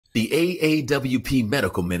The AAWP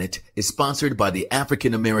Medical Minute is sponsored by the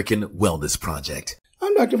African American Wellness Project.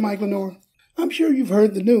 I'm Dr. Mike LeNoir. I'm sure you've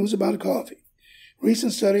heard the news about coffee.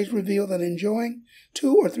 Recent studies reveal that enjoying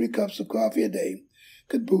 2 or 3 cups of coffee a day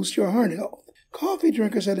could boost your heart health. Coffee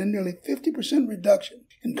drinkers had a nearly 50% reduction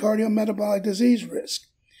in cardiometabolic disease risk,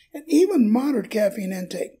 and even moderate caffeine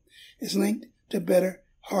intake is linked to better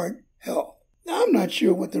heart health. Now, I'm not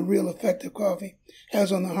sure what the real effect of coffee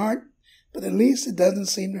has on the heart, but at least it doesn't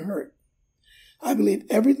seem to hurt. I believe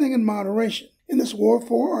everything in moderation. In this war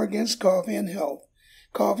for or against coffee and health,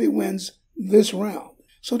 coffee wins this round.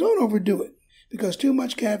 So don't overdo it, because too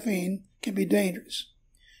much caffeine can be dangerous.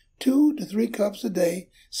 2 to 3 cups a day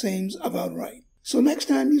seems about right. So next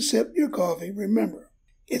time you sip your coffee, remember,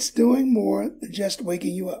 it's doing more than just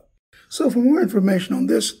waking you up. So for more information on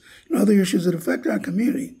this and other issues that affect our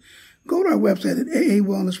community, go to our website at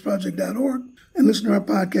aawellnessproject.org and listen to our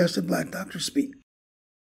podcast at Black Doctors Speak.